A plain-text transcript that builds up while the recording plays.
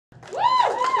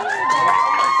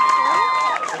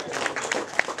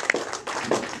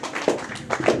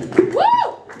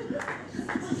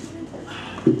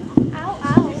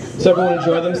Does everyone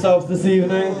enjoy themselves this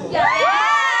evening? Yeah!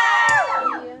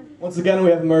 Once again, we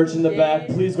have merch in the back.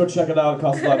 Please go check it out. It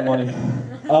costs a lot of money.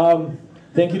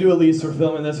 Thank you to Elise for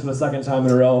filming this for the second time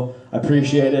in a row. I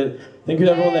appreciate it. Thank you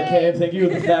to everyone that came. Thank you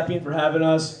to the Fat Bean for having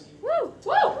us. Woo!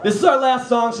 Woo! This is our last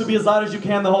song, so be as loud as you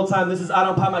can the whole time. This is I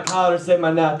Don't Pop My Collar to Save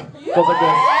My Neck. Goes like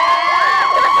this.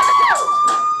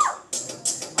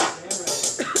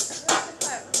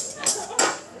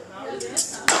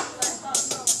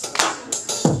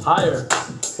 Higher.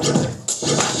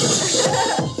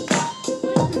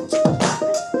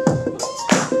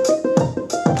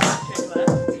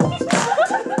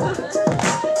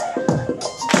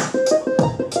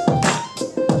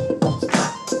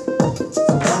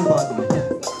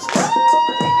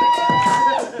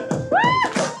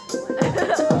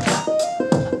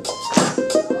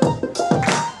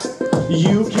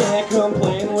 You can't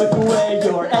complain with the way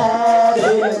you're at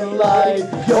in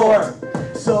life. You're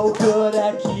so good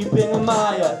at keeping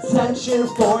my attention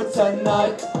for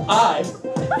tonight. I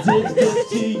did this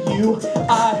to you.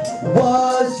 I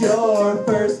was your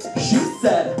first. She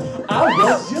said I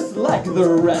was just like the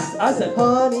rest. I said,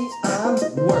 honey, I'm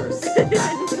worse. Paint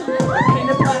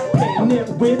it black, paint it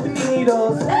with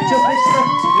needles. Just make sure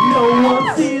no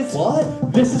one sees.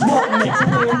 What? This is what makes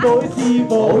plain boys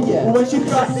evil. Oh yeah. When she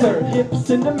thrusts her hips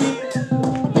into me.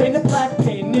 Paint it black,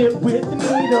 paint it with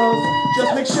needles.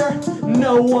 Just make sure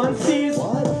no one sees.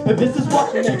 What? This is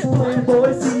what makes plain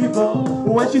boys evil.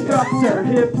 When she thrusts her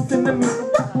hips into me.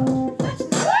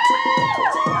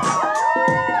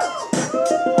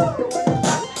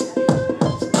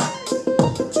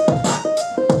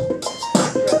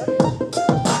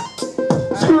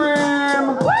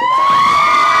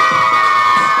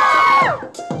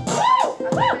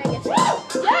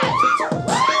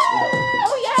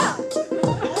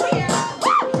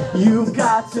 You've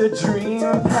got to dream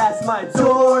past my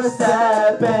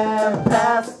doorstep and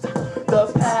past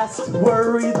the past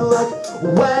worried look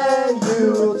when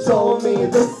you told me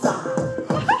the sign.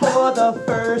 For the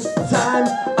first time,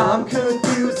 I'm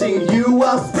confusing you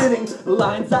while spinning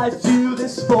lines. I do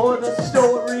this for the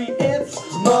story. It's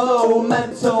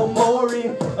memento mori.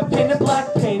 I paint it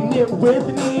black, paint it with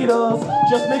needles.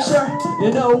 Just make sure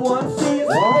no one sees.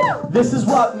 What? This is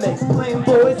what makes plain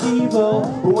boys evil.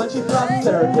 When she thrusts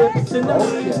her hips into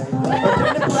me. I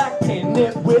paint it black, paint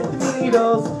it with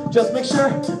needles. Just make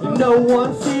sure no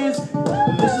one sees.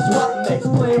 This is what makes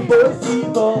plain boys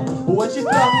evil. When she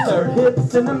thrusts her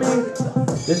hips into me.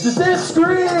 This is it,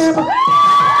 scream! It's a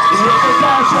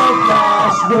dash of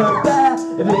flash. We're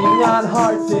batting on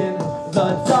hearts in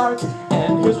the dark.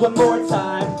 And here's one more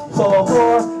time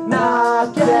for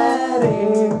not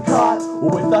getting caught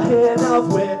with a hint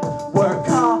of wit. We're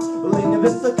calling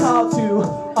this a call to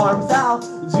arms out.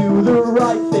 Do the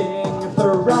right thing. If the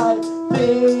right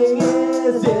thing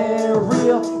isn't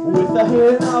real, with a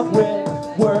hint of wit.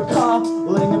 We're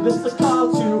calling this a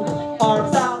call to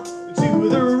arms out. Do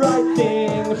the right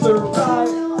thing. If the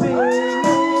right thing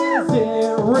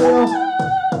isn't real.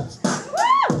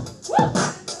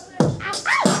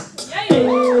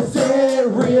 Is it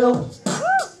real?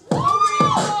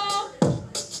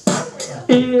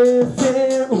 Is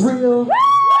it real?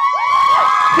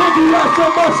 Thank you guys so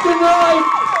much. Good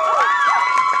night.